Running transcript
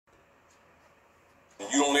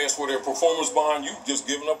ask for their performance bond, you've just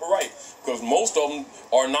given up a right. Because most of them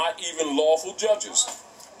are not even lawful judges.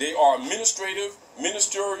 They are administrative,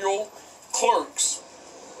 ministerial clerks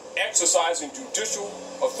exercising judicial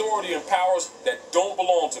authority and powers that don't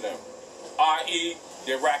belong to them, i.e.,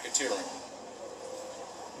 they're racketeering.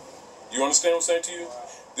 You understand what I'm saying to you?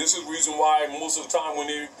 This is the reason why most of the time when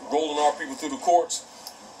they're rolling our people through the courts,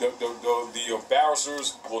 the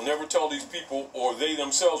barristers will never tell these people, or they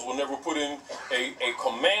themselves will never put in a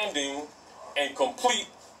commanding and complete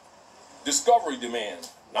discovery demand.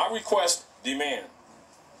 Not request, demand.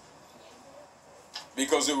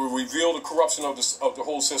 Because it will reveal the corruption of the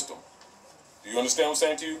whole system. Do you understand what I'm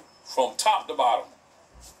saying to you? From top to bottom.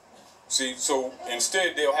 See, so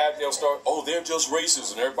instead they'll start, oh, they're just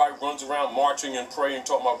racist, and everybody runs around marching and praying,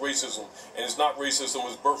 talking about racism, and it's not racism,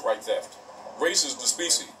 it's birthright theft. Race is the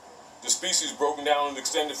species. The species broken down into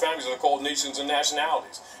extended families are called nations and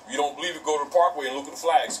nationalities. If you don't believe it, go to the Parkway and look at the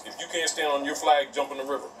flags. If you can't stand on your flag, jump in the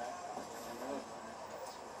river.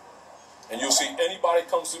 And you'll see anybody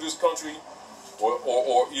comes to this country,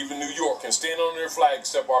 or even New York, can stand on their flag,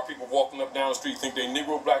 except our people walking up down the street think they're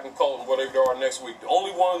Negro, black, and colored, and whatever they are next week. The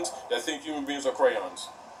only ones that think human beings are crayons.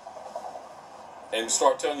 And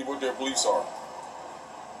start telling you what their beliefs are.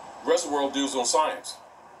 The rest of the world deals on science,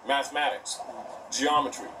 mathematics,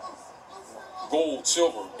 geometry, gold,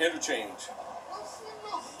 silver, interchange.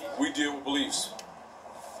 We deal with beliefs.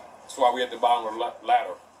 That's why we're at the bottom of the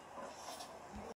ladder.